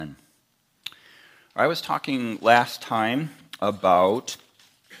I was talking last time about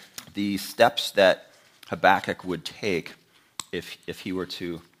the steps that Habakkuk would take if he were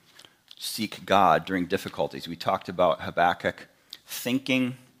to seek God during difficulties. We talked about Habakkuk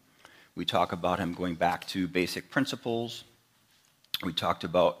thinking. We talked about him going back to basic principles. We talked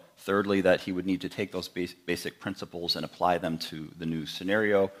about, thirdly, that he would need to take those basic principles and apply them to the new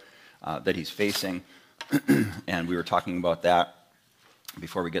scenario that he's facing. And we were talking about that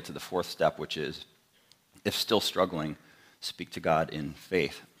before we get to the fourth step, which is, if still struggling, speak to God in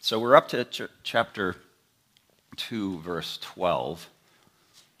faith. So we're up to chapter 2, verse 12,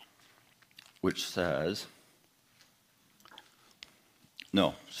 which says,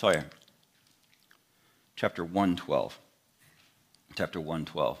 chapter 1:12. Chapter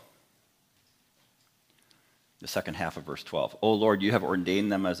 1:12. The second half of verse 12. O Lord, you have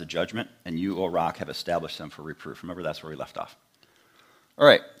ordained them as a judgment, and you, O rock, have established them for reproof. Remember, that's where we left off. All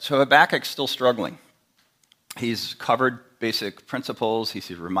right, so Habakkuk's still struggling. He's covered basic principles.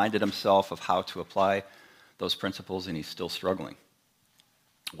 He's reminded himself of how to apply those principles, and he's still struggling.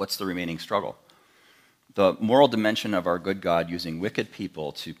 What's the remaining struggle? The moral dimension of our good God using wicked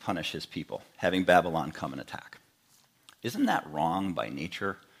people to punish his people, having Babylon come and attack. Isn't that wrong by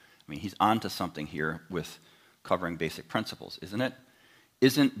nature? I mean, he's onto something here with covering basic principles, isn't it?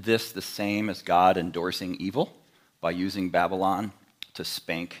 Isn't this the same as God endorsing evil by using Babylon to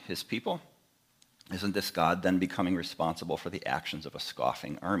spank his people? Isn't this God then becoming responsible for the actions of a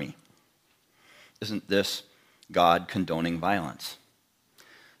scoffing army? Isn't this God condoning violence?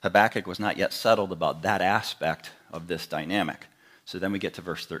 Habakkuk was not yet settled about that aspect of this dynamic. So then we get to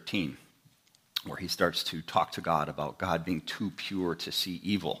verse 13, where he starts to talk to God about God being too pure to see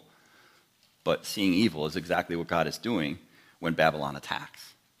evil. But seeing evil is exactly what God is doing when Babylon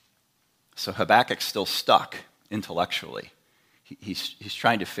attacks. So Habakkuk's still stuck intellectually. He's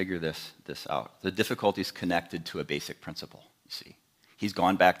trying to figure this out. The difficulty is connected to a basic principle, you see. He's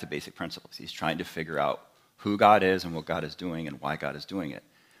gone back to basic principles. He's trying to figure out who God is and what God is doing and why God is doing it.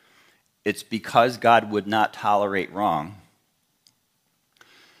 It's because God would not tolerate wrong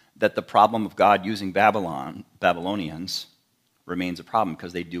that the problem of God using Babylonians remains a problem,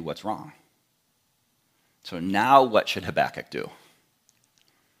 because they do what's wrong. So now what should Habakkuk do?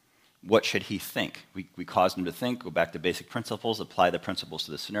 What should he think? We caused him to think, go back to basic principles, apply the principles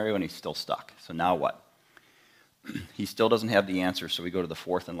to the scenario, and he's still stuck. So now what? He still doesn't have the answer, so we go to the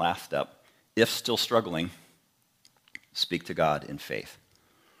fourth and last step. If still struggling, speak to God in faith.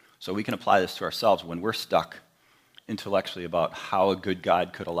 So we can apply this to ourselves when we're stuck intellectually about how a good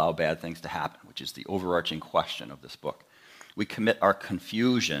God could allow bad things to happen, which is the overarching question of this book. We commit our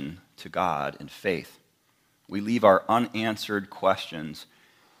confusion to God in faith. We leave our unanswered questions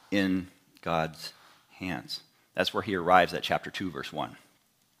in God's hands. That's where he arrives at chapter 2, verse 1.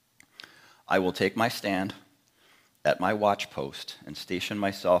 I will take my stand at my watchpost and station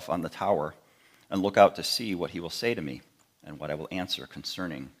myself on the tower and look out to see what he will say to me and what I will answer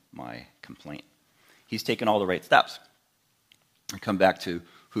concerning my complaint. He's taken all the right steps. I come back to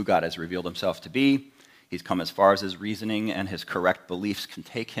who God has revealed himself to be. He's come as far as his reasoning and his correct beliefs can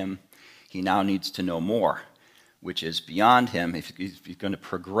take him. He now needs to know more, which is beyond him if he's going to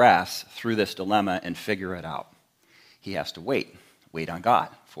progress through this dilemma and figure it out. He has to wait on God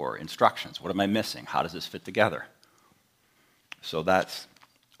for instructions. What am I missing? How does this fit together? So that's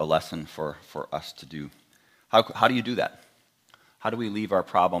a lesson for us to do. How do you do that? How do we leave our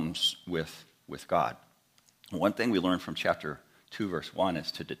problems with God? One thing we learn from chapter 2, verse 1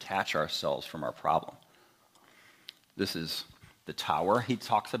 is to detach ourselves from our problem. This is the tower he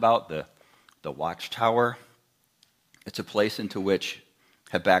talks about, the watchtower. It's a place into which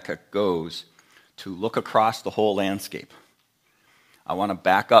Habakkuk goes to look across the whole landscape. I want to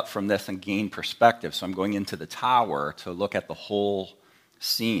back up from this and gain perspective, so I'm going into the tower to look at the whole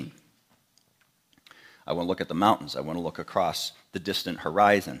scene. I want to look at the mountains. I want to look across the distant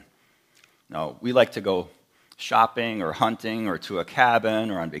horizon. Now, we like to go shopping or hunting or to a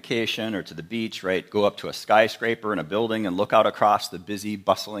cabin or on vacation or to the beach, right? Go up to a skyscraper in a building and look out across the busy,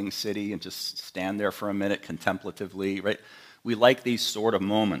 bustling city and just stand there for a minute contemplatively, right? We like these sort of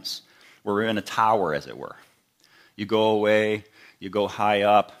moments where we're in a tower, as it were. You go away, you go high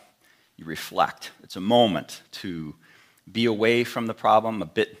up, you reflect. It's a moment to be away from the problem, a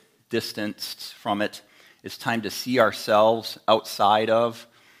bit distanced from it. It's time to see ourselves outside of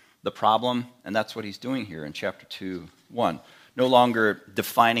the problem, and that's what he's doing here in chapter 2, 1. No longer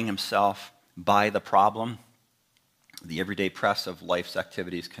defining himself by the problem. The everyday press of life's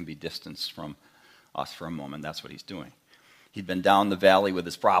activities can be distanced from us for a moment. That's what he's doing. He'd been down the valley with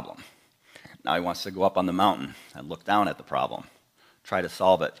his problem. Now he wants to go up on the mountain and look down at the problem. try to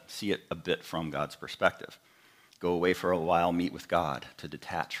solve it, see it a bit from God's perspective. Go away for a while, meet with God to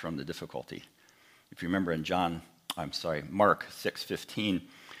detach from the difficulty. If you remember in Mark 6:15,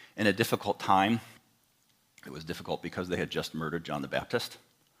 in a difficult time, it was difficult because they had just murdered John the Baptist.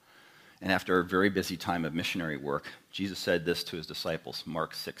 And after a very busy time of missionary work, Jesus said this to his disciples,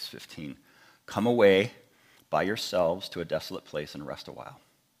 Mark 6:15, "Come away by yourselves to a desolate place and rest a while."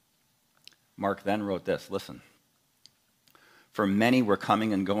 Mark then wrote this, listen, "For many were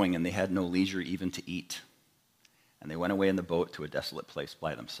coming and going, and they had no leisure even to eat. And they went away in the boat to a desolate place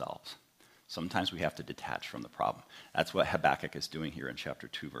by themselves." Sometimes we have to detach from the problem. That's what Habakkuk is doing here in chapter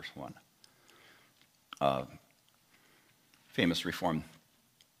 2, verse 1. Famous Reformed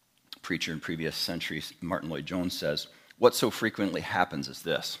preacher in previous centuries, Martin Lloyd-Jones, says, "What so frequently happens is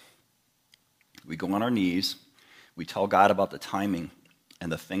this. We go on our knees, we tell God about the timing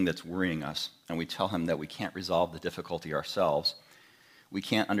and the thing that's worrying us, and we tell him that we can't resolve the difficulty ourselves, we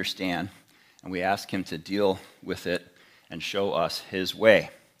can't understand, and we ask him to deal with it and show us his way.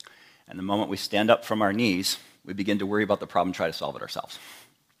 And the moment we stand up from our knees, we begin to worry about the problem and try to solve it ourselves."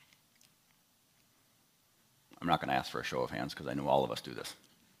 I'm not going to ask for a show of hands because I know all of us do this.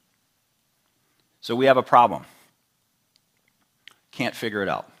 So we have a problem. Can't figure it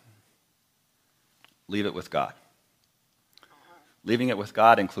out. Leave it with God. Leaving it with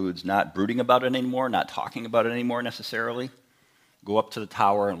God includes not brooding about it anymore, not talking about it anymore necessarily. Go up to the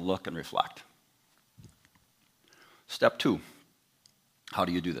tower and look and reflect. Step 2. How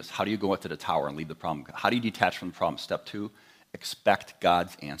do you do this? How do you go up to the tower and leave the problem? How do you detach from the problem? Step 2, expect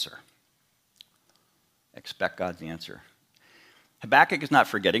God's answer. Expect God's answer. Habakkuk is not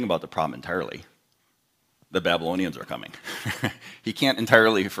forgetting about the problem entirely. The Babylonians are coming. He can't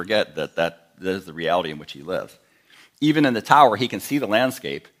entirely forget that is the reality in which he lives. Even in the tower, he can see the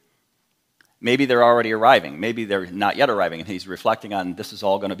landscape. Maybe they're already arriving. Maybe they're not yet arriving, and he's reflecting on this is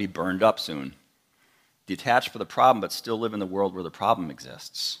all going to be burned up soon. Detach from the problem, but still live in the world where the problem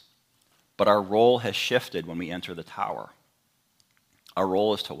exists. But our role has shifted when we enter the tower. Our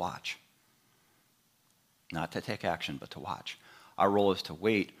role is to watch. Not to take action, but to watch. Our role is to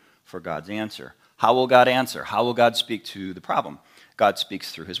wait for God's answer. How will God answer? How will God speak to the problem? God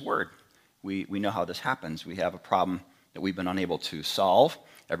speaks through his word. We know how this happens. We have a problem that we've been unable to solve.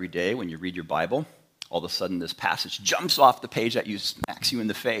 Every day when you read your Bible, all of a sudden this passage jumps off the page at you, smacks you in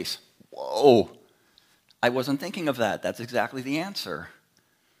the face. Whoa, I wasn't thinking of that. That's exactly the answer.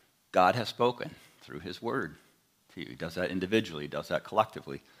 God has spoken through his word to you. He does that individually. He does that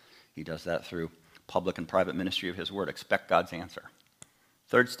collectively. He does that through public and private ministry of his word. Expect God's answer.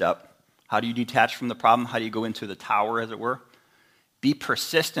 Third step, how do you detach from the problem? How do you go into the tower, as it were? Be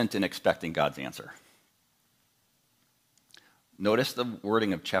persistent in expecting God's answer. Notice the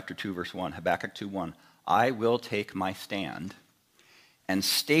wording of chapter 2, verse 1, Habakkuk 2:1. "I will take my stand and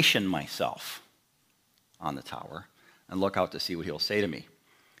station myself on the tower and look out to see what he'll say to me."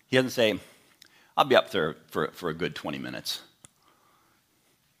 He doesn't say, "I'll be up there for a good 20 minutes."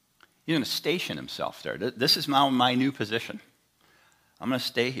 He's going to station himself there. This is now my new position. I'm going to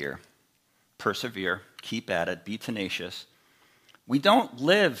stay here, persevere, keep at it, be tenacious. We don't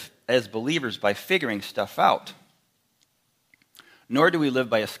live as believers by figuring stuff out. Nor do we live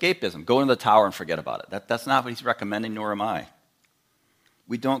by escapism. Go into the tower and forget about it. That's not what he's recommending, nor am I.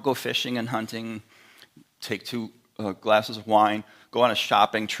 We don't go fishing and hunting, take 2 glasses of wine, go on a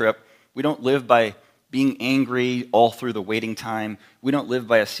shopping trip. We don't live by being angry all through the waiting time. We don't live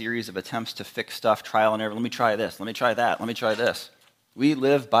by a series of attempts to fix stuff, trial and error. Let me try this, let me try that, let me try this. We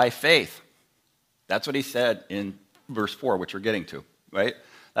live by faith. That's what he said in verse 4, which we're getting to, right?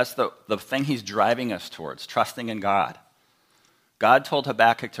 That's the thing he's driving us towards, trusting in God. God told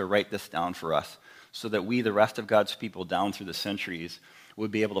Habakkuk to write this down for us so that we, the rest of God's people down through the centuries, would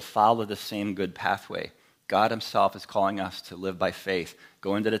be able to follow the same good pathway. God himself is calling us to live by faith.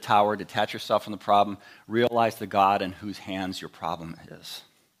 Go into the tower, detach yourself from the problem, realize the God in whose hands your problem is.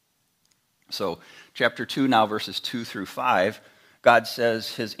 So, chapter 2 now, verses 2 through 5, God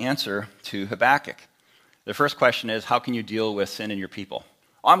says his answer to Habakkuk. The first question is, how can you deal with sin in your people?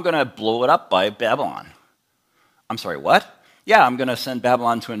 Oh, I'm going to blow it up by Babylon. I'm sorry, what? Yeah, I'm going to send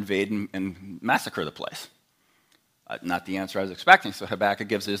Babylon to invade and massacre the place. Not the answer I was expecting. So Habakkuk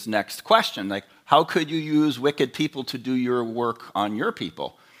gives his next question, like, how could you use wicked people to do your work on your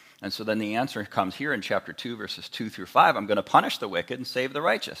people? And so then the answer comes here in chapter 2, verses 2 through 5. I'm going to punish the wicked and save the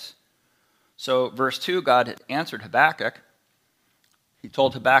righteous. So verse 2, God had answered Habakkuk. He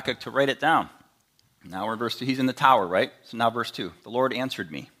told Habakkuk to write it down. Now we're in verse 2. He's in the tower, right? So now verse 2. The Lord answered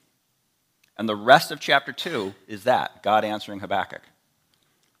me. And the rest of chapter 2 is that, God answering Habakkuk.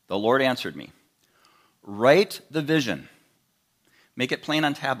 The Lord answered me. Write the vision. Make it plain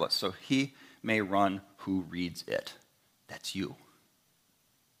on tablets so he may run who reads it. That's you.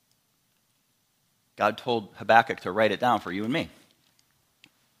 God told Habakkuk to write it down for you and me.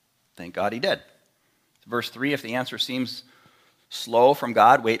 Thank God he did. Verse 3, if the answer seems slow from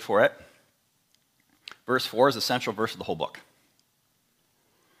God, wait for it. Verse 4 is the central verse of the whole book.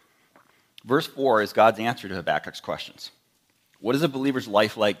 Verse 4 is God's answer to Habakkuk's questions. What is a believer's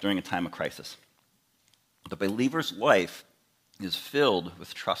life like during a time of crisis? The believer's life is filled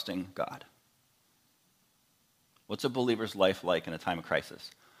with trusting God. What's a believer's life like in a time of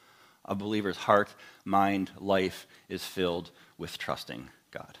crisis? A believer's heart, mind, life is filled with trusting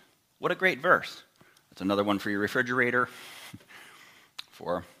God. What a great verse. That's another one for your refrigerator,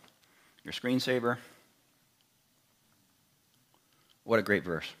 for your screensaver. What a great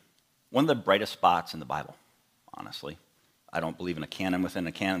verse. One of the brightest spots in the Bible, honestly. I don't believe in a canon within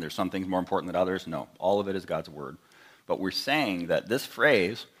a canon. There's some things more important than others. No, all of it is God's word. But we're saying that this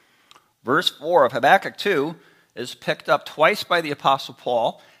phrase, verse 4 of Habakkuk 2, is picked up twice by the Apostle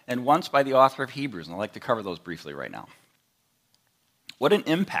Paul and once by the author of Hebrews. And I'd like to cover those briefly right now. What an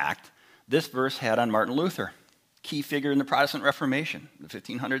impact this verse had on Martin Luther, key figure in the Protestant Reformation, the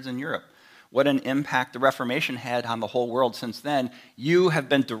 1500s in Europe. What an impact the Reformation had on the whole world since then. You have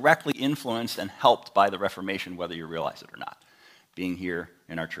been directly influenced and helped by the Reformation, whether you realize it or not. Being here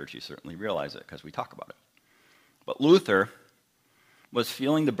in our church, you certainly realize it because we talk about it. But Luther was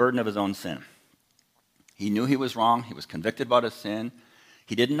feeling the burden of his own sin. He knew he was wrong. He was convicted about his sin.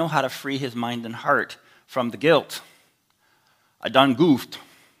 He didn't know how to free his mind and heart from the guilt. I done goofed.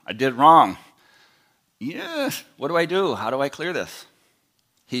 I did wrong. Yes, what do I do? How do I clear this?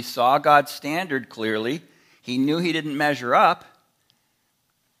 He saw God's standard clearly. He knew he didn't measure up,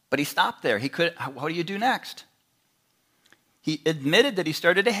 but he stopped there. What do you do next? He admitted that he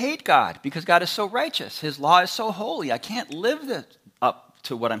started to hate God because God is so righteous. His law is so holy. I can't live up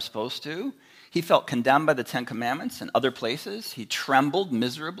to what I'm supposed to. He felt condemned by the Ten Commandments and other places. He trembled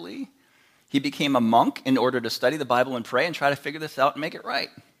miserably. He became a monk in order to study the Bible and pray and try to figure this out and make it right.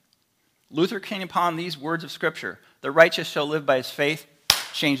 Luther came upon these words of Scripture. The righteous shall live by his faith.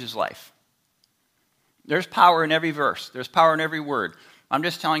 Changed his life. There's power in every verse. There's power in every word. I'm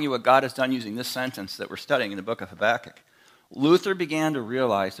just telling you what God has done using this sentence that we're studying in the book of Habakkuk. Luther began to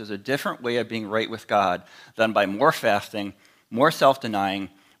realize there's a different way of being right with God than by more fasting, more self-denying,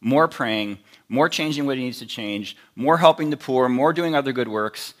 more praying, more changing what he needs to change, more helping the poor, more doing other good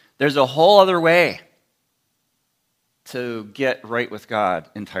works. There's a whole other way to get right with God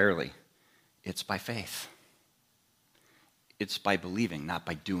entirely. It's by faith. It's by believing, not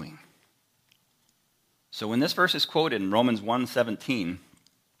by doing. So when this verse is quoted in Romans 1:17,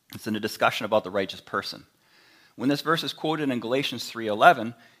 it's in a discussion about the righteous person. When this verse is quoted in Galatians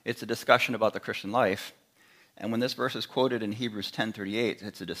 3:11, it's a discussion about the Christian life. And when this verse is quoted in Hebrews 10:38,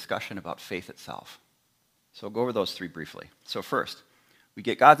 it's a discussion about faith itself. So I'll go over those three briefly. So first, we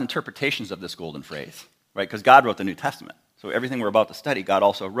get God's interpretations of this golden phrase, right? Because God wrote the New Testament. So everything we're about to study, God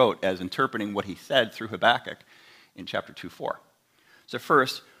also wrote as interpreting what he said through Habakkuk in chapter 2:4. So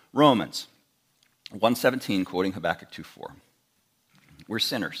first, Romans 1:17, quoting Habakkuk 2:4. We're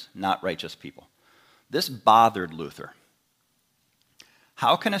sinners, not righteous people. This bothered Luther.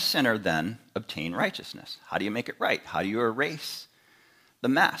 How can a sinner then obtain righteousness? How do you make it right? How do you erase the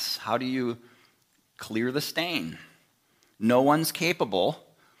mess? How do you clear the stain? No one's capable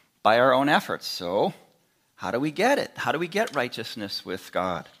by our own efforts. So how do we get it? How do we get righteousness with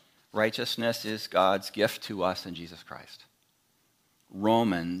God? Righteousness is God's gift to us in Jesus Christ.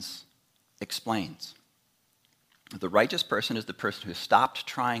 Romans explains. The righteous person is the person who stopped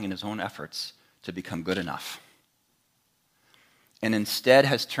trying in his own efforts to become good enough, and instead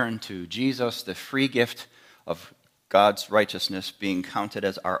has turned to Jesus, the free gift of God's righteousness being counted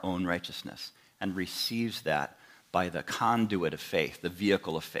as our own righteousness, and receives that by the conduit of faith, the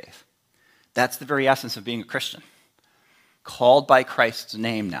vehicle of faith. That's the very essence of being a Christian. Called by Christ's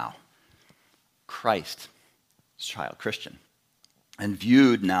name now. Christ's child, Christian. And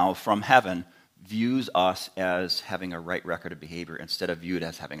viewed now from heaven, views us as having a right record of behavior instead of viewed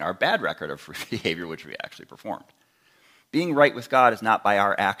as having our bad record of behavior, which we actually performed. Being right with God is not by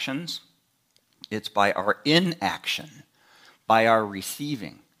our actions, it's by our inaction, by our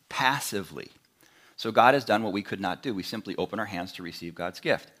receiving, passively. So God has done what we could not do. We simply open our hands to receive God's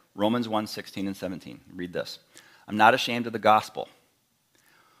gift. Romans 1:16 and 17. Read this. I'm not ashamed of the gospel,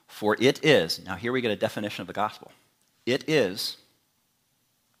 for it is, now here we get a definition of the gospel. It is,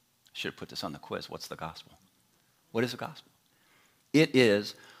 I should have put this on the quiz, what's the gospel? What is the gospel? It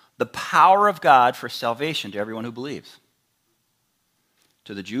is the power of God for salvation to everyone who believes.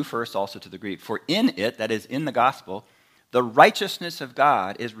 To the Jew first, also to the Greek. For in it, that is in the gospel, The righteousness of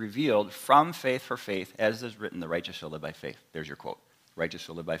God is revealed from faith for faith, as is written, the righteous shall live by faith. There's your quote. Righteous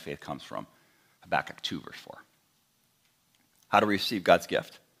shall live by faith comes from Habakkuk 2, verse 4. How do we receive God's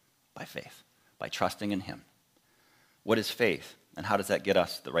gift? By faith, by trusting in him. What is faith, and how does that get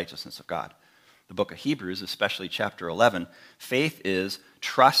us the righteousness of God? The book of Hebrews, especially chapter 11, faith is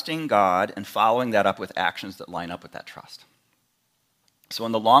trusting God and following that up with actions that line up with that trust. So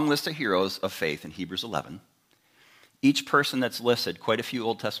in the long list of heroes of faith in Hebrews 11, each person that's listed, quite a few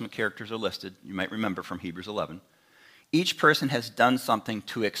Old Testament characters are listed, you might remember from Hebrews 11, each person has done something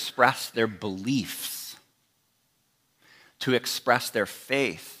to express their beliefs, to express their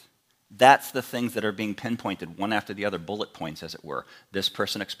faith. That's the things that are being pinpointed one after the other, bullet points, as it were. This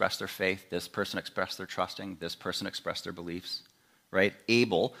person expressed their faith, this person expressed their trusting, this person expressed their beliefs, right?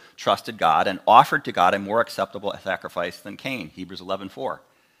 Abel trusted God and offered to God a more acceptable sacrifice than Cain, Hebrews 11:4.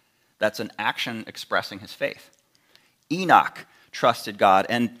 That's an action expressing his faith. Enoch trusted God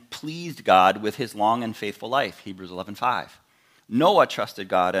and pleased God with his long and faithful life, Hebrews 11:5. Noah trusted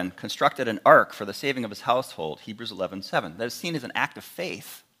God and constructed an ark for the saving of his household, Hebrews 11:7. That is seen as an act of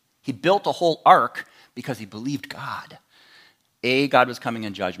faith. He built a whole ark because he believed God. A, God was coming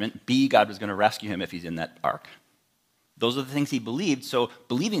in judgment. B, God was going to rescue him if he's in that ark. Those are the things he believed. So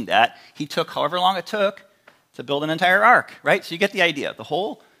believing that, he took however long it took to build an entire ark, right? So you get the idea. The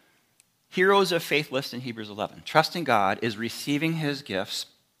whole heroes of faith list in Hebrews 11. Trusting God is receiving his gifts,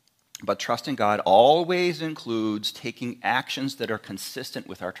 but trusting God always includes taking actions that are consistent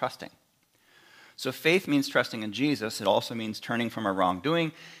with our trusting. So faith means trusting in Jesus. It also means turning from our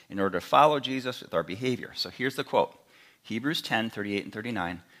wrongdoing in order to follow Jesus with our behavior. So here's the quote. Hebrews 10:38 and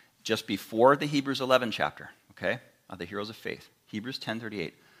 39, just before the Hebrews 11 chapter, okay, of the heroes of faith. Hebrews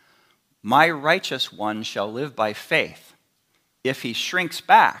 10:38. My righteous one shall live by faith. If he shrinks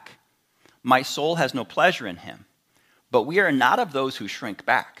back, my soul has no pleasure in him. But we are not of those who shrink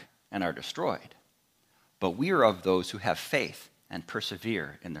back and are destroyed, but we are of those who have faith and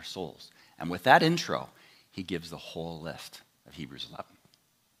persevere in their souls. And with that intro, he gives the whole list of Hebrews 11.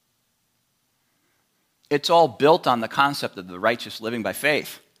 It's all built on the concept of the righteous living by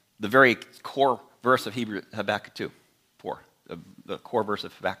faith, the very core verse of Habakkuk 2, 4, the core verse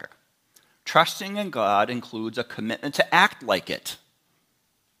of Habakkuk. Trusting in God includes a commitment to act like it.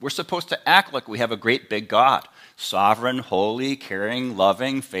 We're supposed to act like we have a great big God, sovereign, holy, caring,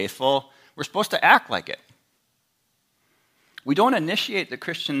 loving, faithful. We're supposed to act like it. We don't initiate the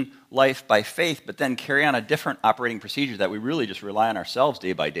Christian life by faith, but then carry on a different operating procedure that we really just rely on ourselves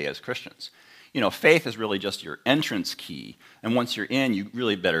day by day as Christians. You know, faith is really just your entrance key. And once you're in, you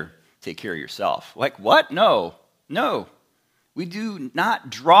really better take care of yourself. Like what? No. We do not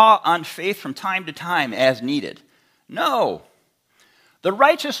draw on faith from time to time as needed. No. The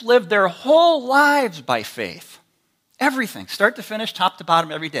righteous live their whole lives by faith. Everything, start to finish, top to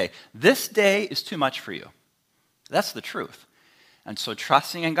bottom, every day. This day is too much for you. That's the truth. And so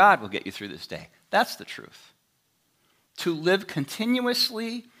trusting in God will get you through this day. That's the truth. To live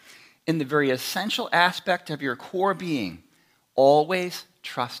continuously in the very essential aspect of your core being, always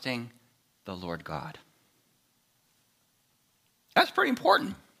trusting the Lord God. That's pretty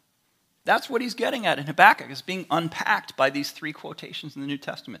important. That's what he's getting at in Habakkuk. It's being unpacked by these three quotations in the New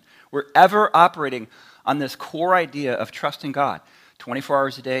Testament. We're ever operating on this core idea of trusting God 24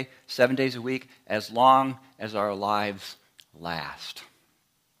 hours a day, 7 days a week, as long as our lives last.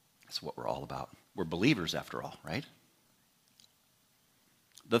 That's what we're all about. We're believers after all, right?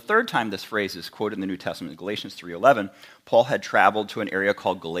 The third time this phrase is quoted in the New Testament, in Galatians 3:11, Paul had traveled to an area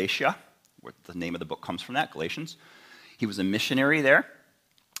called Galatia, where the name of the book comes from that, Galatians. He was a missionary there.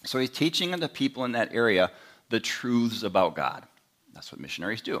 So he's teaching the people in that area the truths about God. That's what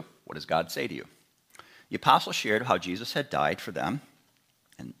missionaries do. What does God say to you? The apostle shared how Jesus had died for them,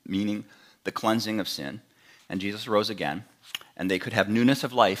 and meaning the cleansing of sin, and Jesus rose again, and they could have newness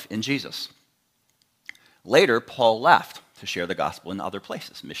of life in Jesus. Later, Paul left to share the gospel in other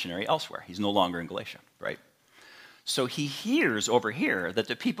places, missionary elsewhere. He's no longer in Galatia, right? So he hears over here that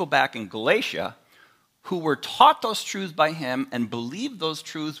the people back in Galatia who were taught those truths by him and believed those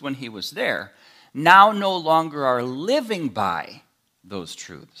truths when he was there, now no longer are living by those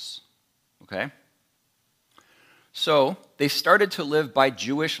truths. Okay? So they started to live by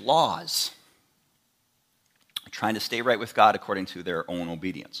Jewish laws, trying to stay right with God according to their own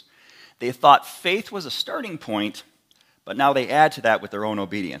obedience. They thought faith was a starting point, but now they add to that with their own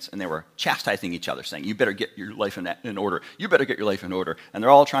obedience, and they were chastising each other, saying, you better get your life in order. You better get your life in order. And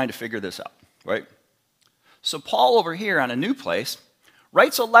they're all trying to figure this out, right? So Paul over here on a new place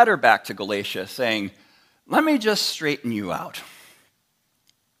writes a letter back to Galatia saying, let me just straighten you out.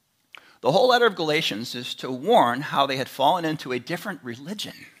 The whole letter of Galatians is to warn how they had fallen into a different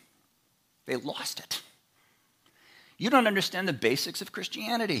religion. They lost it. You don't understand the basics of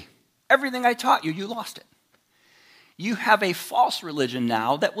Christianity. Everything I taught you, you lost it. You have a false religion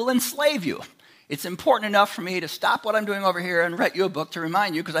now that will enslave you. It's important enough for me to stop what I'm doing over here and write you a book to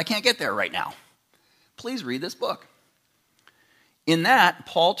remind you because I can't get there right now. Please read this book. In that,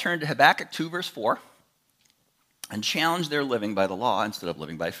 Paul turned to Habakkuk 2, verse 4, and challenged their living by the law instead of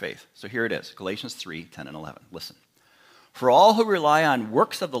living by faith. So here it is, Galatians 3, 10 and 11. Listen. For all who rely on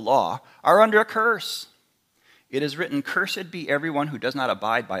works of the law are under a curse. It is written, cursed be everyone who does not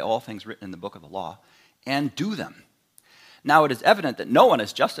abide by all things written in the book of the law and do them. Now it is evident that no one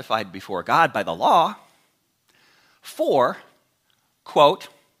is justified before God by the law, for, quote,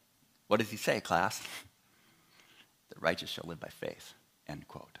 what does he say, class? The righteous shall live by faith, end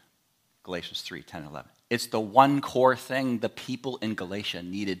quote. Galatians 3, 10 and 11. It's the one core thing the people in Galatia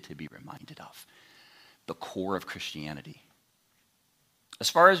needed to be reminded of. The core of Christianity. As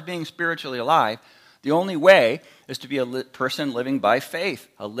far as being spiritually alive, the only way is to be a person living by faith,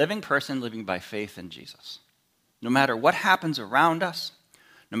 a living person living by faith in Jesus. No matter what happens around us,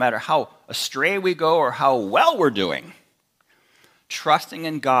 no matter how astray we go or how well we're doing, trusting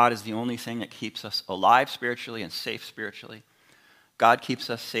in God is the only thing that keeps us alive spiritually and safe spiritually. God keeps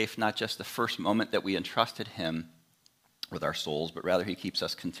us safe not just the first moment that we entrusted him with our souls, but rather he keeps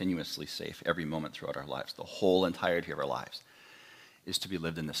us continuously safe every moment throughout our lives. The whole entirety of our lives is to be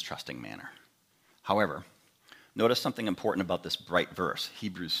lived in this trusting manner. However, notice something important about this bright verse,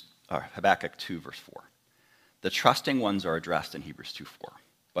 Habakkuk 2, verse 4. The trusting ones are addressed in Hebrews 2:4.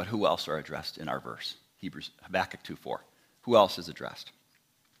 But who else are addressed in our verse? Habakkuk 2:4. Who else is addressed?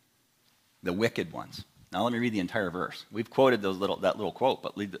 The wicked ones. Now let me read the entire verse. We've quoted that little quote,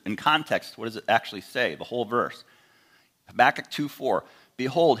 but in context, what does it actually say? The whole verse. Habakkuk 2:4.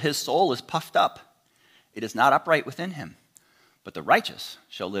 Behold, his soul is puffed up. It is not upright within him. But the righteous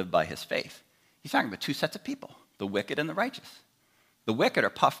shall live by his faith. He's talking about two sets of people, the wicked and the righteous. The wicked are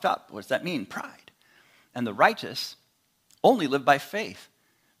puffed up. What does that mean? Pride. And the righteous only live by faith.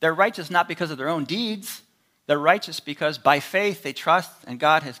 They're righteous not because of their own deeds. They're righteous because by faith they trust and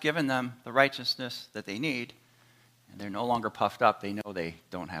God has given them the righteousness that they need. And they're no longer puffed up. They know they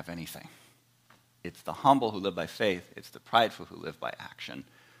don't have anything. It's the humble who live by faith. It's the prideful who live by action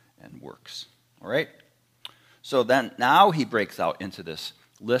and works. All right? So then now he breaks out into this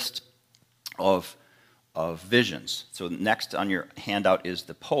list of visions. So next on your handout is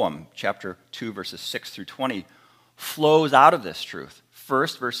the poem, chapter 2, verses 6 through 20, flows out of this truth.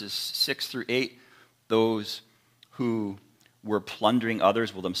 First, verses 6 through 8, those who were plundering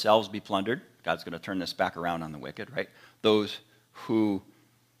others will themselves be plundered. God's going to turn this back around on the wicked, right? Those who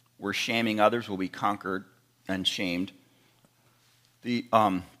were shaming others will be conquered and shamed. The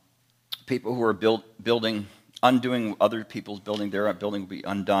people who are undoing other people's building, their building will be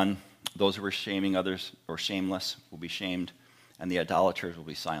undone. Those who were shaming others or shameless will be shamed, and the idolaters will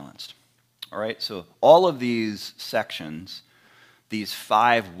be silenced. All right, so all of these sections, these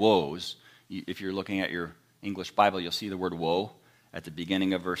 5 woes, if you're looking at your English Bible, you'll see the word woe at the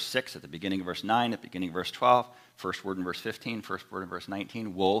beginning of verse 6, at the beginning of verse 9, at the beginning of verse 12, first word in verse 15, first word in verse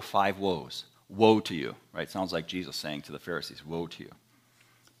 19, woe, 5 woes. Woe to you, right? Sounds like Jesus saying to the Pharisees, woe to you.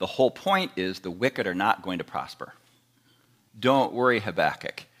 The whole point is the wicked are not going to prosper. Don't worry,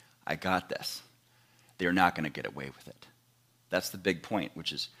 Habakkuk. I got this. They're not going to get away with it. That's the big point,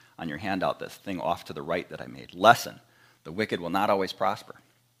 which is on your handout, this thing off to the right that I made. Lesson. The wicked will not always prosper.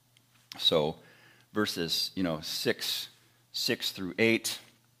 So verses 6 through 8,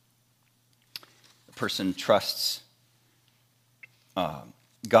 the person trusts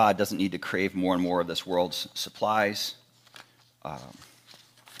God, doesn't need to crave more and more of this world's supplies. All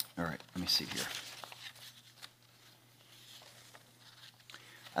right, let me see here.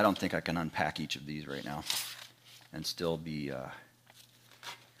 I don't think I can unpack each of these right now and still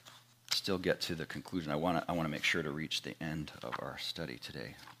get to the conclusion. I want to make sure to reach the end of our study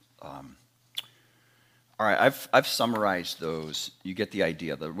today. All right, I've summarized those. You get the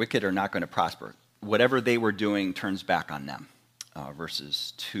idea. The wicked are not going to prosper. Whatever they were doing turns back on them.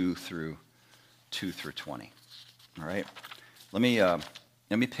 Verses 2 through 20. All right, let me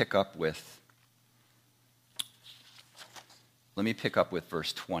pick up with. Let me pick up with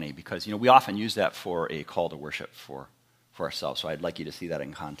verse 20 because, we often use that for a call to worship for ourselves. So I'd like you to see that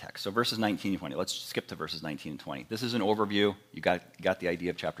in context. So verses 19 and 20. Let's skip to verses 19 and 20. This is an overview. You got the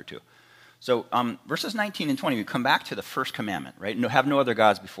idea of chapter 2. So verses 19 and 20, we come back to the first commandment, right? No, have no other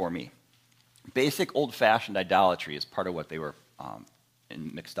gods before me. Basic old-fashioned idolatry is part of what they were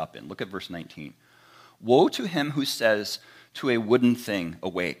mixed up in. Look at verse 19. Woe to him who says to a wooden thing,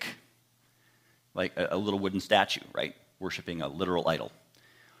 awake, like a little wooden statue, right? Worshipping a literal idol.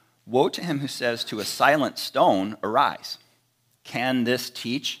 Woe to him who says to a silent stone, arise. Can this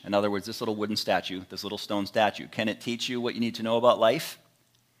teach, in other words, this little wooden statue, this little stone statue, can it teach you what you need to know about life?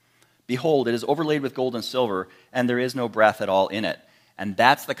 Behold, it is overlaid with gold and silver, and there is no breath at all in it. And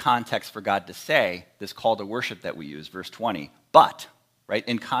that's the context for God to say this call to worship that we use, verse 20. But, right,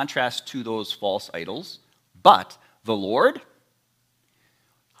 in contrast to those false idols, but the Lord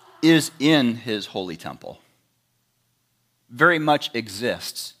is in his holy temple. Very much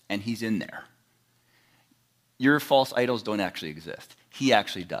exists, and he's in there. Your false idols don't actually exist. He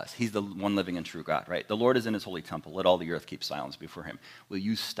actually does. He's the one living and true God, right? The Lord is in his holy temple. Let all the earth keep silence before him. Will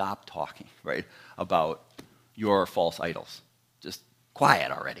you stop talking, right, about your false idols? Just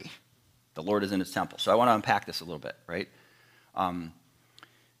quiet already. The Lord is in his temple. So I want to unpack this a little bit, right?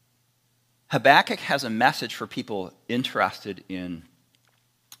 Habakkuk has a message for people interested in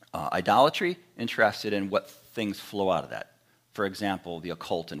idolatry, interested in what things flow out of that. For example, the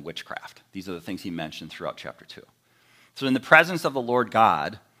occult and witchcraft. These are the things he mentioned throughout chapter 2. So in the presence of the Lord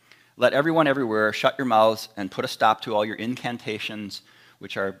God, let everyone everywhere shut your mouths and put a stop to all your incantations,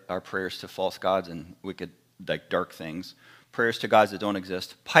 which are prayers to false gods and wicked, like dark things, prayers to gods that don't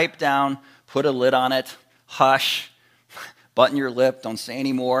exist. Pipe down, put a lid on it, hush, button your lip, don't say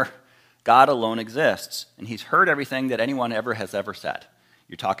any more. God alone exists, and he's heard everything that anyone ever has ever said.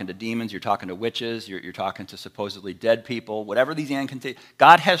 You're talking to demons, you're talking to witches, you're talking to supposedly dead people, whatever these incantations.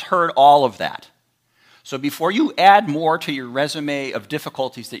 God has heard all of that. So before you add more to your resume of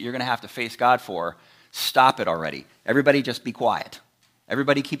difficulties that you're going to have to face God for, stop it already. Everybody just be quiet.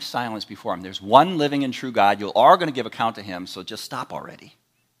 Everybody keep silence before him. There's one living and true God. You're all going to give account to him, so just stop already.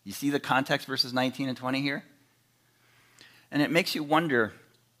 You see the context, verses 19 and 20 here? And it makes you wonder,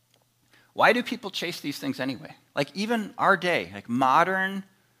 why do people chase these things anyway? Like even our day, like modern,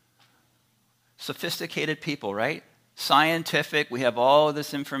 sophisticated people, right? Scientific, we have all of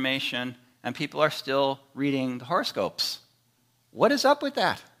this information, and people are still reading the horoscopes. What is up with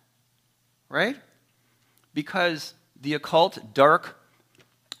that? Right? Because the occult, dark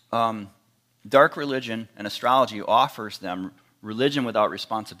religion and astrology offers them religion without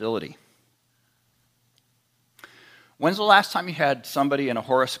responsibility. When's the last time you had somebody in a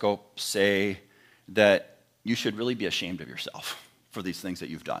horoscope say that you should really be ashamed of yourself for these things that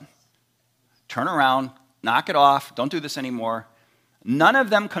you've done? Turn around, knock it off, don't do this anymore. None of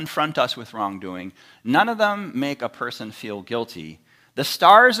them confront us with wrongdoing. None of them make a person feel guilty. The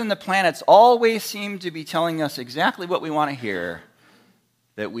stars and the planets always seem to be telling us exactly what we want to hear,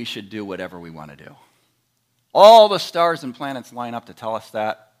 that we should do whatever we want to do. All the stars and planets line up to tell us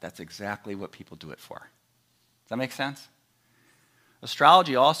that. That's exactly what people do it for. Does that make sense?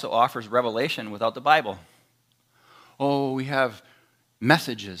 Astrology also offers revelation without the Bible. Oh, we have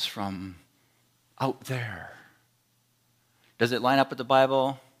messages from out there. Does it line up with the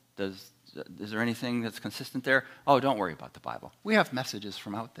Bible? Is there anything that's consistent there? Oh, don't worry about the Bible. We have messages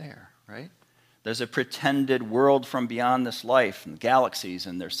from out there, right? There's a pretended world from beyond this life and galaxies,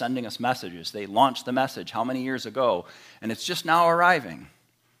 and they're sending us messages. They launched the message how many years ago, and it's just now arriving.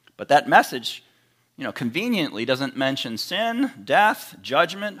 But that message, conveniently doesn't mention sin, death,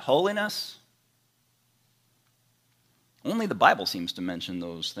 judgment, holiness. Only the Bible seems to mention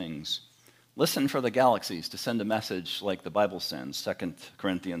those things. Listen for the galaxies to send a message like the Bible sends. 2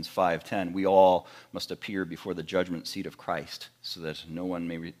 Corinthians 5:10, we all must appear before the judgment seat of Christ, so that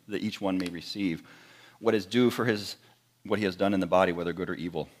each one may receive what is due for what he has done in the body, whether good or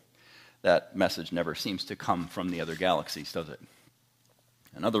evil. That message never seems to come from the other galaxies, does it?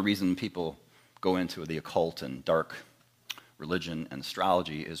 Another reason people go into the occult and dark religion and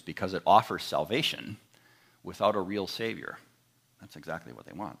astrology is because it offers salvation without a real Savior. That's exactly what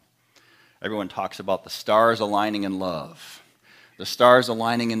they want. Everyone talks about the stars aligning in love, the stars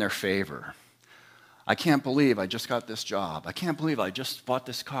aligning in their favor. I can't believe I just got this job. I can't believe I just bought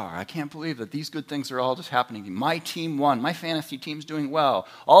this car. I can't believe that these good things are all just happening to me. My team won. My fantasy team's doing well.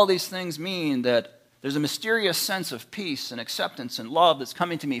 All these things mean that there's a mysterious sense of peace and acceptance and love that's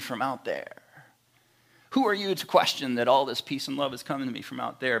coming to me from out there. Who are you to question that all this peace and love is coming to me from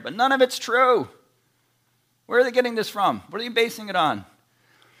out there? But none of it's true. Where are they getting this from? What are you basing it on?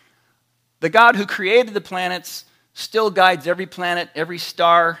 The God who created the planets still guides every planet, every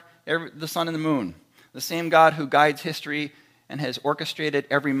star, the sun and the moon. The same God who guides history and has orchestrated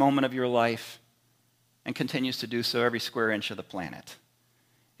every moment of your life and continues to do so every square inch of the planet.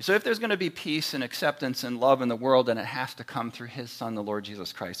 So if there's going to be peace and acceptance and love in the world, then it has to come through his Son, the Lord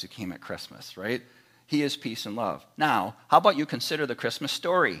Jesus Christ, who came at Christmas, right? He is peace and love. Now, how about you consider the Christmas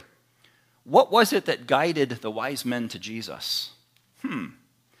story? What was it that guided the wise men to Jesus?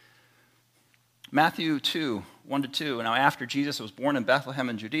 Matthew 2, 1-2. Now after Jesus was born in Bethlehem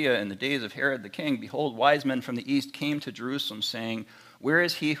in Judea in the days of Herod the king, behold, wise men from the east came to Jerusalem, saying, where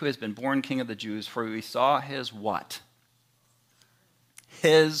is he who has been born King of the Jews? For we saw his what?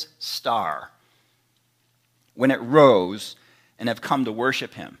 His star, when it rose, and have come to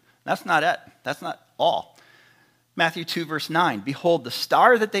worship him. That's not it. That's not all. Matthew 2, verse 9. Behold, the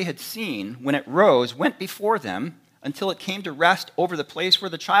star that they had seen, when it rose, went before them until it came to rest over the place where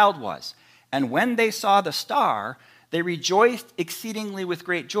the child was. And when they saw the star, they rejoiced exceedingly with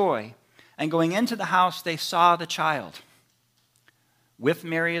great joy. And going into the house, they saw the child with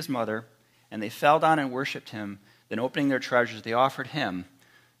Mary his mother, and they fell down and worshipped him. Then opening their treasures, they offered him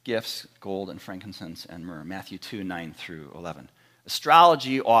gifts, gold and frankincense and myrrh. Matthew 2, 9-11.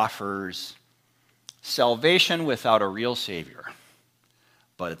 Astrology offers salvation without a real Savior,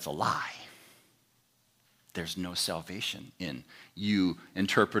 but it's a lie. There's no salvation in you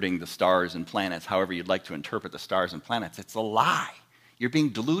interpreting the stars and planets however you'd like to interpret the stars and planets. It's a lie. You're being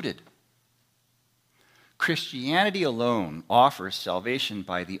deluded. Christianity alone offers salvation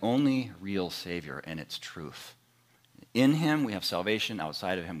by the only real Savior, and it's truth. In him we have salvation,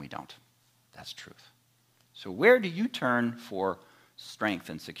 outside of him we don't. That's truth. So where do you turn for strength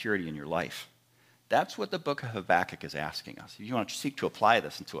and security in your life? That's what the book of Habakkuk is asking us. If you want to seek to apply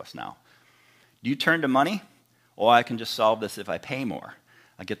this to us now. Do you turn to money? Oh, I can just solve this if I pay more.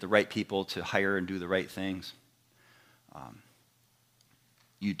 I get the right people to hire and do the right things.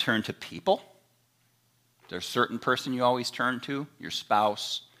 You turn to people. There's a certain person you always turn to, your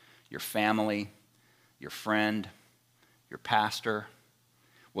spouse, your family, your friend, your pastor,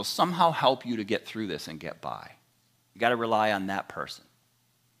 will somehow help you to get through this and get by. You got to rely on that person.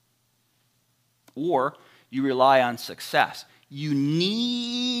 Or you rely on success. You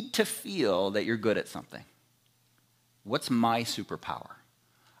need to feel that you're good at something. What's my superpower?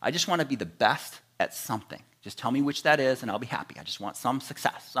 I just want to be the best at something. Just tell me which that is, and I'll be happy. I just want some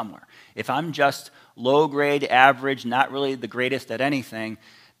success somewhere. If I'm just low grade, average, not really the greatest at anything,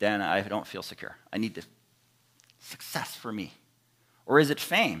 then I don't feel secure. I need the success for me. Or is it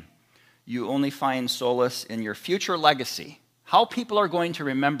fame? You only find solace in your future legacy. How people are going to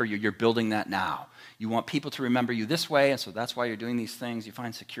remember you, you're building that now. You want people to remember you this way, and so that's why you're doing these things. You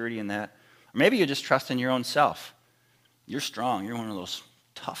find security in that. Or maybe you just trust in your own self. You're strong. You're one of those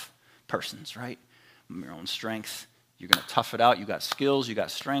tough persons, right? Your own strength. You're going to tough it out. You got skills. You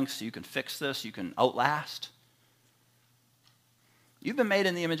got strengths. So you can fix this. You can outlast. You've been made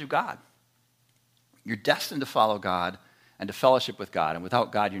in the image of God. You're destined to follow God and to fellowship with God. And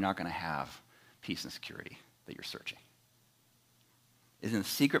without God, you're not going to have peace and security that you're searching. Is in the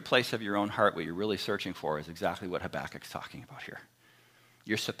secret place of your own heart what you're really searching for is exactly what Habakkuk's talking about here.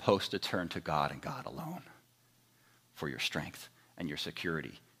 You're supposed to turn to God and God alone for your strength and your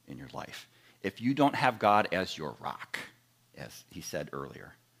security in your life. If you don't have God as your rock, as he said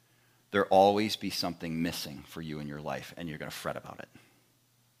earlier, there'll always be something missing for you in your life, and you're going to fret about it.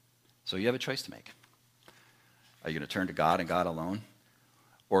 So you have a choice to make. Are you going to turn to God and God alone?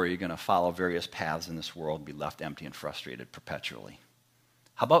 Or are you going to follow various paths in this world and be left empty and frustrated perpetually?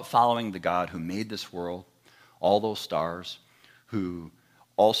 How about following the God who made this world, all those stars, who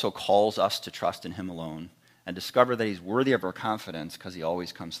also calls us to trust in him alone, and discover that he's worthy of our confidence because he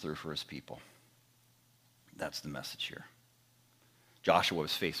always comes through for his people? That's the message here. Joshua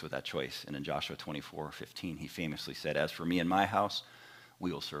was faced with that choice, and in Joshua 24:15, he famously said, as for me and my house,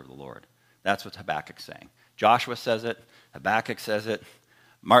 we will serve the Lord. That's what Habakkuk's saying. Joshua says it, Habakkuk says it,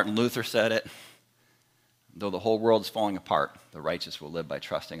 Martin Luther said it. Though the whole world is falling apart, the righteous will live by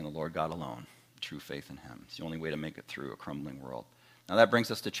trusting in the Lord God alone, true faith in him. It's the only way to make it through a crumbling world. Now that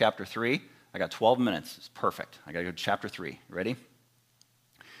brings us to chapter 3. I got 12 minutes. It's perfect. I got to go to chapter 3. Ready?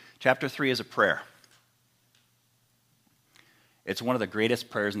 Chapter 3 is a prayer. It's one of the greatest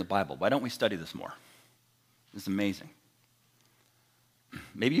prayers in the Bible. Why don't we study this more? It's amazing.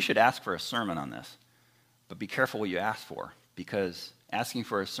 Maybe you should ask for a sermon on this, but be careful what you ask for, because asking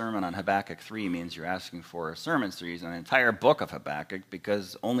for a sermon on Habakkuk 3 means you're asking for a sermon series on an entire book of Habakkuk,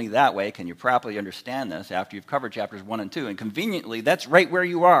 because only that way can you properly understand this after you've covered chapters 1 and 2. And conveniently, that's right where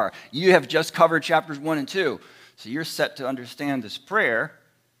you are. You have just covered chapters 1 and 2. So you're set to understand this prayer.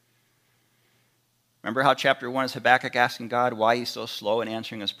 Remember how chapter 1 is Habakkuk asking God why he's so slow in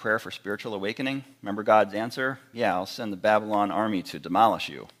answering his prayer for spiritual awakening? Remember God's answer? Yeah, I'll send the Babylon army to demolish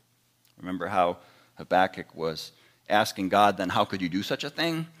you. Remember how Habakkuk was asking God, then how could you do such a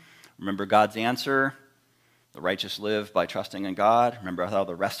thing? Remember God's answer? The righteous live by trusting in God. Remember how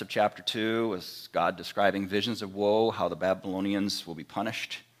the rest of chapter 2 was God describing visions of woe, how the Babylonians will be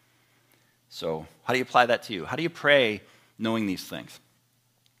punished. So how do you apply that to you? How do you pray knowing these things?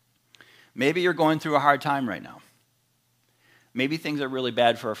 Maybe you're going through a hard time right now. Maybe things are really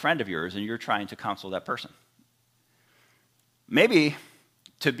bad for a friend of yours and you're trying to counsel that person. Maybe,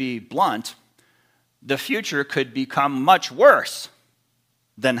 to be blunt, the future could become much worse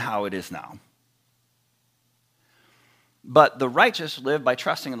than how it is now. But the righteous live by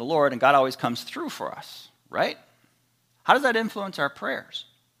trusting in the Lord, and God always comes through for us, right? How does that influence our prayers?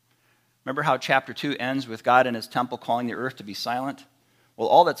 Remember how chapter 2 ends with God in his temple calling the earth to be silent? Well,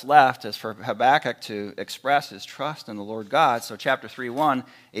 all that's left is for Habakkuk to express his trust in the Lord God. So chapter 3:1,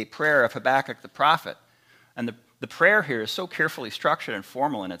 a prayer of Habakkuk the prophet. And the prayer here is so carefully structured and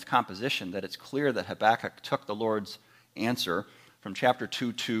formal in its composition that it's clear that Habakkuk took the Lord's answer from chapter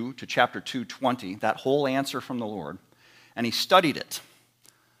 2:2 to chapter 2:20, that whole answer from the Lord, and he studied it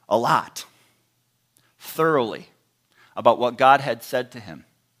a lot, thoroughly, about what God had said to him.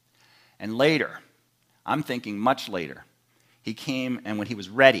 And later, I'm thinking much later, he came and when he was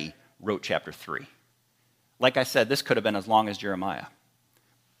ready, wrote chapter 3. Like I said, this could have been as long as Jeremiah,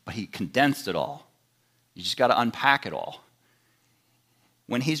 but he condensed it all. You just got to unpack it all.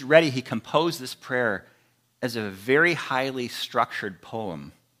 When he's ready, he composed this prayer as a very highly structured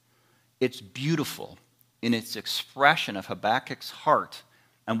poem. It's beautiful in its expression of Habakkuk's heart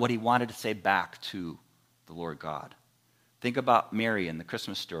and what he wanted to say back to the Lord God. Think about Mary in the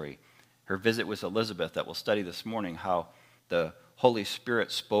Christmas story. Her visit with Elizabeth that we'll study this morning, how the Holy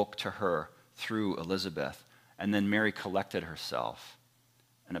Spirit spoke to her through Elizabeth, and then Mary collected herself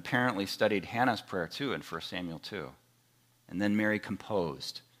and apparently studied Hannah's prayer too in 1 Samuel 2. And then Mary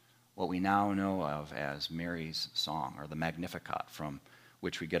composed what we now know of as Mary's song, or the Magnificat, from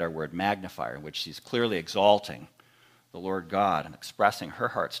which we get our word magnifier, in which she's clearly exalting the Lord God and expressing her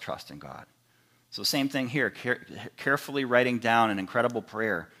heart's trust in God. So same thing here, carefully writing down an incredible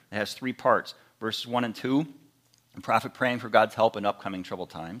prayer. It has 3 parts. Verses 1 and 2, the prophet praying for God's help in upcoming troubled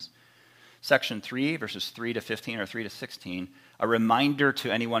times. Section 3, verses 3 to 15 or 3 to 16, a reminder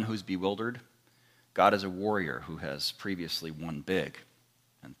to anyone who's bewildered. God is a warrior who has previously won big.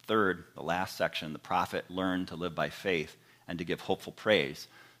 And third, the last section, the prophet learned to live by faith and to give hopeful praise.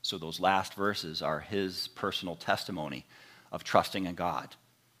 So those last verses are his personal testimony of trusting in God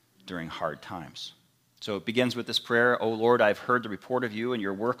during hard times. So it begins with this prayer, O Lord, I've heard the report of you, and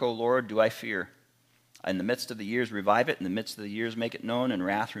your work, O Lord, do I fear. In the midst of the years, revive it. In the midst of the years, make it known. In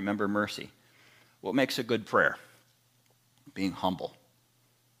wrath, remember mercy. What makes a good prayer? Being humble.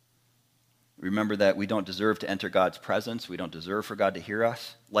 Remember that we don't deserve to enter God's presence. We don't deserve for God to hear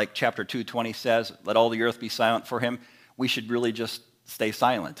us. Like chapter 2:20 says, let all the earth be silent for him. We should really just stay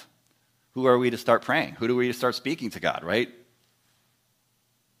silent. Who are we to start praying? Who do we to start speaking to God, right?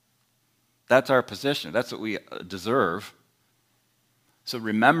 That's our position. That's what we deserve. So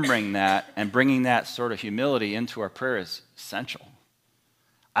remembering that and bringing that sort of humility into our prayer is essential.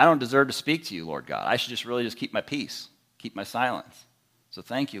 I don't deserve to speak to you, Lord God. I should just keep my peace, keep my silence. So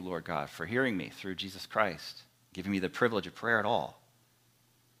thank you, Lord God, for hearing me through Jesus Christ, giving me the privilege of prayer at all.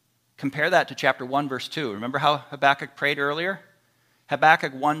 Compare that to chapter 1, verse 2. Remember how Habakkuk prayed earlier?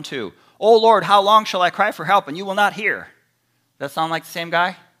 Habakkuk 1:2. O Lord, how long shall I cry for help and you will not hear? Does that sound like the same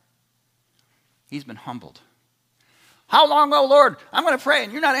guy? He's been humbled. How long, oh Lord? I'm going to pray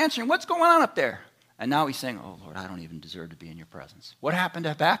and you're not answering. What's going on up there? And now he's saying, oh Lord, I don't even deserve to be in your presence. What happened to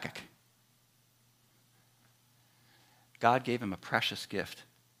Habakkuk? God gave him a precious gift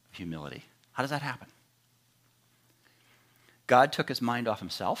of humility. How does that happen? God took his mind off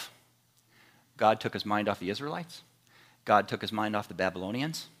himself. God took his mind off the Israelites. God took his mind off the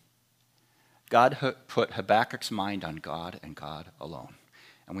Babylonians. God put Habakkuk's mind on God and God alone.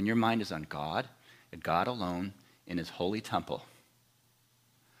 And when your mind is on God and God alone in his holy temple,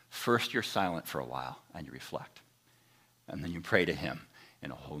 first you're silent for a while and you reflect. And then you pray to him in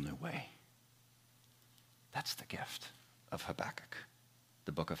a whole new way. That's the gift of Habakkuk,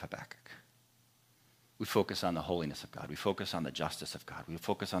 the book of Habakkuk. We focus on the holiness of God. We focus on the justice of God. We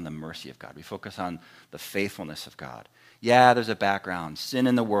focus on the mercy of God. We focus on the faithfulness of God. Yeah, there's a background. Sin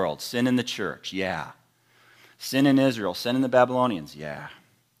in the world, sin in the church, yeah. Sin in Israel, sin in the Babylonians, yeah.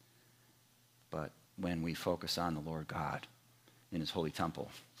 But when we focus on the Lord God in his holy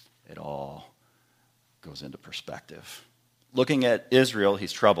temple, it all goes into perspective. Looking at Israel,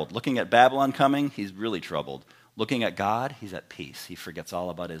 he's troubled. Looking at Babylon coming, he's really troubled. Looking at God, he's at peace. He forgets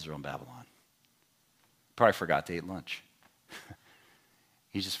all about Israel and Babylon. Probably forgot to eat lunch.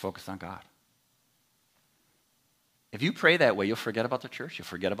 He's just focused on God. If you pray that way, you'll forget about the church. You'll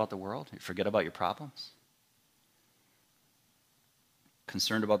forget about the world. You'll forget about your problems.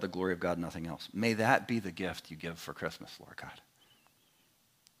 Concerned about the glory of God, nothing else. May that be the gift you give for Christmas, Lord God.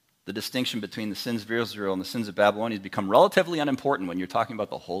 The distinction between the sins of Israel and the sins of Babylonians become relatively unimportant when you're talking about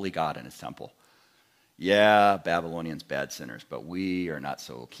the holy God and his temple. Yeah, Babylonians bad sinners, but we are not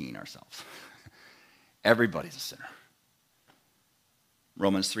so keen ourselves. Everybody's a sinner.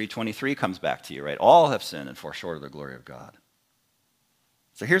 Romans 3:23 comes back to you, right? All have sinned and fall short of the glory of God.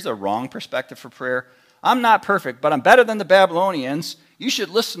 So here's a wrong perspective for prayer. I'm not perfect, but I'm better than the Babylonians. You should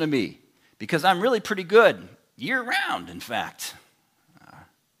listen to me because I'm really pretty good year-round, in fact.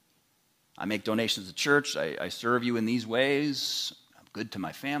 I make donations to church. I serve you in these ways. I'm good to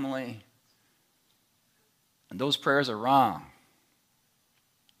my family. And those prayers are wrong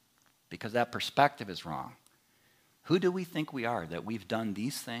because that perspective is wrong. Who do we think we are that we've done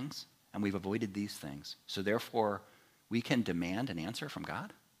these things and we've avoided these things? So therefore, we can demand an answer from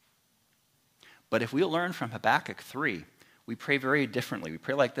God? But if we learn from Habakkuk 3, we pray very differently. We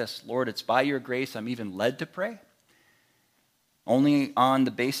pray like this: Lord, it's by your grace I'm even led to pray. Only on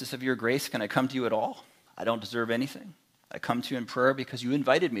the basis of your grace can I come to you at all. I don't deserve anything. I come to you in prayer because you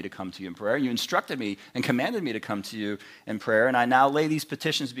invited me to come to you in prayer. You instructed me and commanded me to come to you in prayer. And I now lay these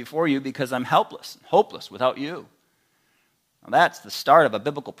petitions before you because I'm helpless, hopeless without you. Now that's the start of a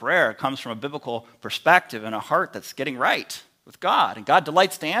biblical prayer. It comes from a biblical perspective and a heart that's getting right with God. And God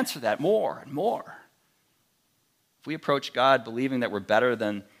delights to answer that more and more. If we approach God believing that we're better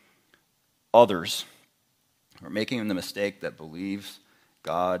than others, we're making the mistake that believes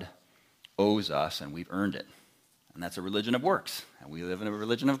God owes us and we've earned it. And that's a religion of works. And we live in a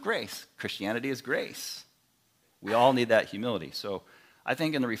religion of grace. Christianity is grace. We all need that humility. So I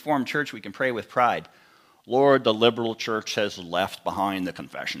think in the Reformed Church we can pray with pride. Lord, the liberal church has left behind the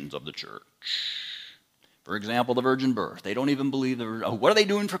confessions of the church. For example, the virgin birth. They don't even believe what are they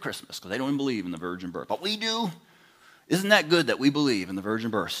doing for Christmas? Because they don't even believe in the virgin birth. But we do. Isn't that good that we believe in the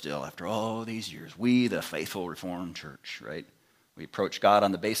virgin birth still after all these years? We, the faithful Reformed Church, right? We approach God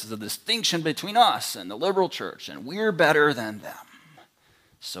on the basis of the distinction between us and the liberal church, and we're better than them.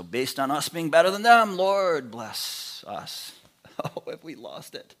 So based on us being better than them, Lord, bless us. Oh, have we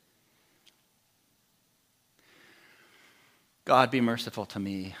lost it? God, be merciful to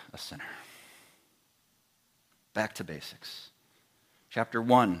me, a sinner. Back to basics. Chapter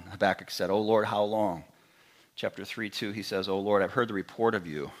 1, Habakkuk said, O Lord, how long? Chapter 3:2, he says, O Lord, I've heard the report of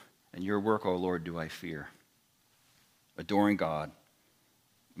you, and your work, O Lord, do I fear. Adoring God.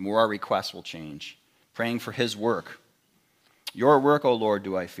 The more our requests will change. Praying for his work. Your work, O Lord,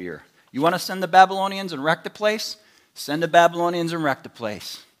 do I fear. You want to send the Babylonians and wreck the place? Send the Babylonians and wreck the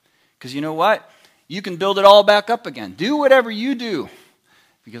place. Because you know what? You can build it all back up again. Do whatever you do,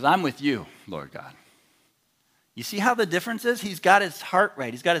 because I'm with you, Lord God. You see how the difference is? He's got his heart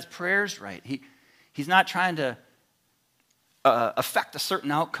right. He's got his prayers right. He's not trying to affect a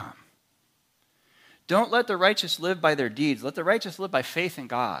certain outcome. Don't let the righteous live by their deeds. Let the righteous live by faith in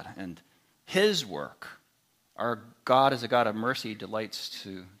God and his work. Our God is a God of mercy, delights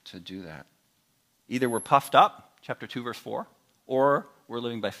to do that. Either we're puffed up, chapter 2, verse 4, or we're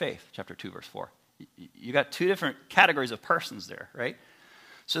living by faith, chapter 2, verse 4. You got two different categories of persons there, right?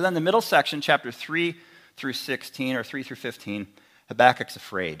 So then the middle section, chapter 3 through 16, or 3 through 15, Habakkuk's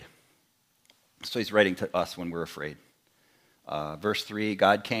afraid. So he's writing to us when we're afraid. Verse 3,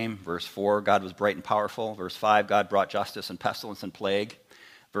 God came. Verse 4, God was bright and powerful. Verse 5, God brought justice and pestilence and plague.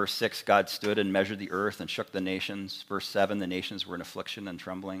 Verse 6, God stood and measured the earth and shook the nations. Verse 7, the nations were in affliction and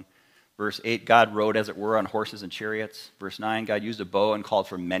trembling. Verse 8, God rode, as it were, on horses and chariots. Verse 9, God used a bow and called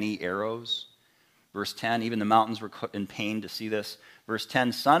for many arrows. Verse 10, even the mountains were in pain to see this. Verse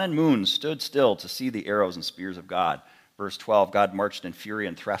 10, sun and moon stood still to see the arrows and spears of God. Verse 12, God marched in fury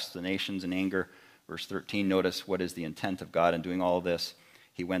and thrust the nations in anger. Verse 13, notice what is the intent of God in doing all of this.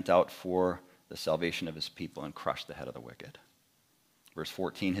 He went out for the salvation of his people and crushed the head of the wicked. Verse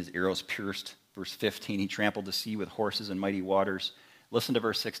 14, his arrows pierced. Verse 15, he trampled the sea with horses and mighty waters. Listen to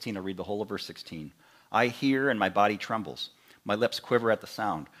verse 16. I'll read the whole of verse 16. I hear and my body trembles. My lips quiver at the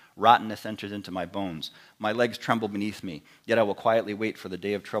sound. Rottenness enters into my bones. My legs tremble beneath me. Yet I will quietly wait for the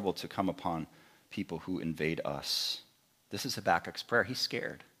day of trouble to come upon people who invade us. This is Habakkuk's prayer. He's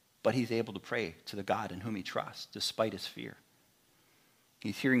scared, but he's able to pray to the God in whom he trusts, despite his fear.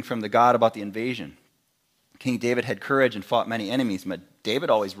 He's hearing from the God about the invasion. King David had courage and fought many enemies, but David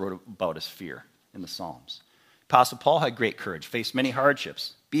always wrote about his fear in the Psalms. Apostle Paul had great courage, faced many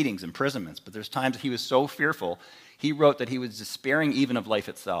hardships, beatings, imprisonments, but there's times that he was so fearful, he wrote that he was despairing even of life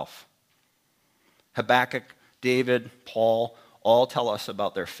itself. Habakkuk, David, Paul, all tell us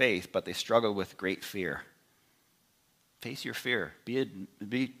about their faith, but they struggle with great fear. Face your fear.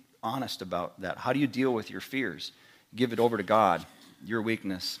 Be honest about that. How do you deal with your fears? Give it over to God, your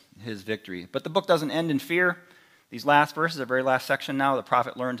weakness, his victory. But the book doesn't end in fear. These last verses, the very last section now, the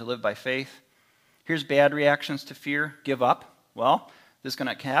prophet learned to live by faith. Here's bad reactions to fear. Give up. Well, this is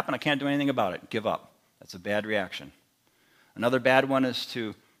going to happen. I can't do anything about it. Give up. That's a bad reaction. Another bad one is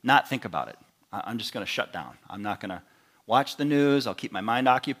to not think about it. I'm just going to shut down. I'm not going to watch the news. I'll keep my mind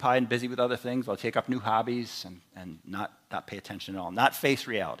occupied and busy with other things. I'll take up new hobbies and not pay attention at all. Not face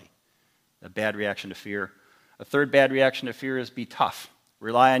reality. A bad reaction to fear. A third bad reaction to fear is be tough.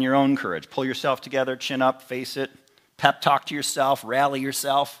 Rely on your own courage. Pull yourself together, chin up, face it. Pep talk to yourself, rally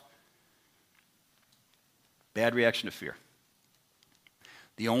yourself. Bad reaction to fear.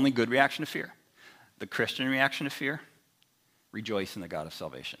 The only good reaction to fear, the Christian reaction to fear, rejoice in the God of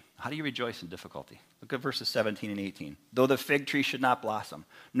salvation. How do you rejoice in difficulty? Look at verses 17 and 18. Though the fig tree should not blossom,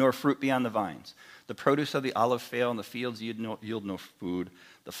 nor fruit be on the vines, the produce of the olive fail, and the fields yield no food,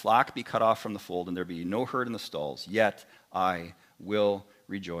 the flock be cut off from the fold, and there be no herd in the stalls, yet I will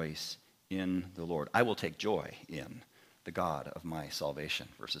rejoice in the Lord. I will take joy in the God of my salvation,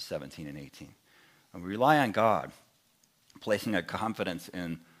 verses 17 and 18. And we rely on God, placing a confidence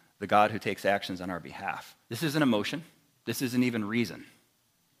in the God who takes actions on our behalf. This isn't emotion. This isn't even reason.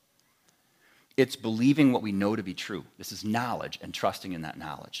 It's believing what we know to be true. This is knowledge and trusting in that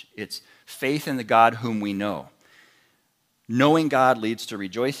knowledge. It's faith in the God whom we know. Knowing God leads to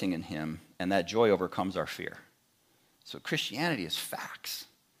rejoicing in him, and that joy overcomes our fear. So Christianity is facts.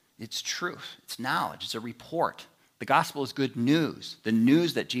 It's truth. It's knowledge. It's a report. The gospel is good news. The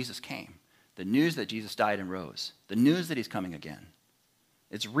news that Jesus came. The news that Jesus died and rose. The news that he's coming again.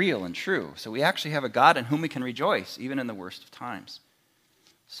 It's real and true. So we actually have a God in whom we can rejoice, even in the worst of times.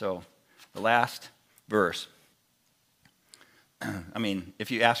 So the last verse. I mean, if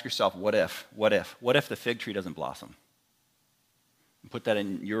you ask yourself, what if the fig tree doesn't blossom? Put that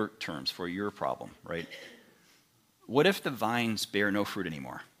in your terms for your problem, right? What if the vines bear no fruit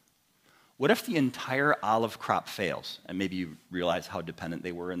anymore? What if the entire olive crop fails? And maybe you realize how dependent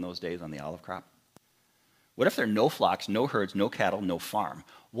they were in those days on the olive crop. What if there are no flocks, no herds, no cattle, no farm?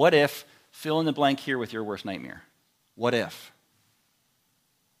 What if, fill in the blank here with your worst nightmare? What if?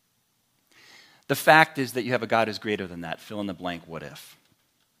 The fact is that you have a God who's greater than that. Fill in the blank, what if?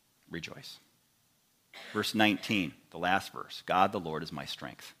 Rejoice. Verse 19, the last verse. God the Lord is my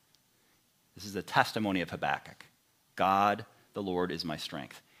strength. This is the testimony of Habakkuk. God the Lord is my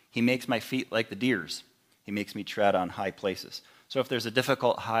strength. He makes my feet like the deer's. He makes me tread on high places. So if there's a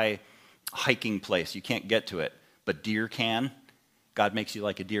difficult high hiking place, you can't get to it, but deer can, God makes you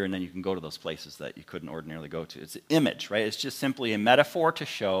like a deer, and then you can go to those places that you couldn't ordinarily go to. It's an image, right? It's just simply a metaphor to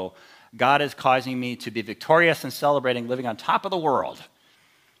show God is causing me to be victorious and celebrating living on top of the world,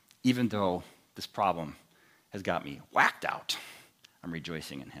 even though this problem has got me whacked out. I'm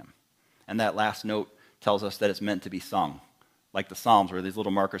rejoicing in him. And that last note tells us that it's meant to be sung, like the Psalms, where these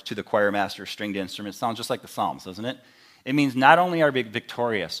little markers to the choir master, stringed instruments, sounds just like the Psalms, doesn't it? It means not only are we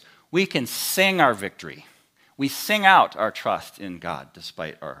victorious, we can sing our victory. We sing out our trust in God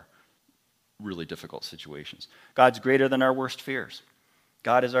despite our really difficult situations. God's greater than our worst fears.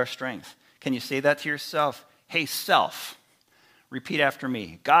 God is our strength. Can you say that to yourself? Hey, self, repeat after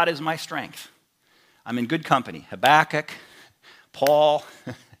me. God is my strength. I'm in good company. Habakkuk, Paul,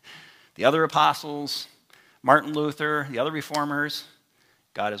 the other apostles, Martin Luther, the other reformers.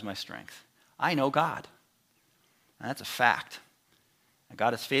 God is my strength. I know God. And that's a fact. And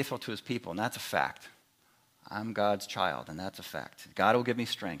God is faithful to his people, and that's a fact. I'm God's child, and that's a fact. God will give me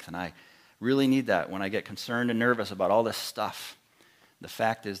strength, and I really need that when I get concerned and nervous about all this stuff. The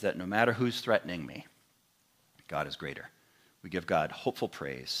fact is that no matter who's threatening me, God is greater. We give God hopeful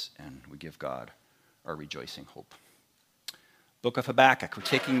praise, and we give God our rejoicing hope. Book of Habakkuk. We're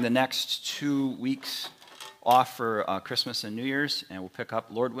taking the next 2 weeks off for Christmas and New Year's, and we'll pick up,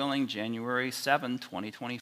 Lord willing, January 7, 2024.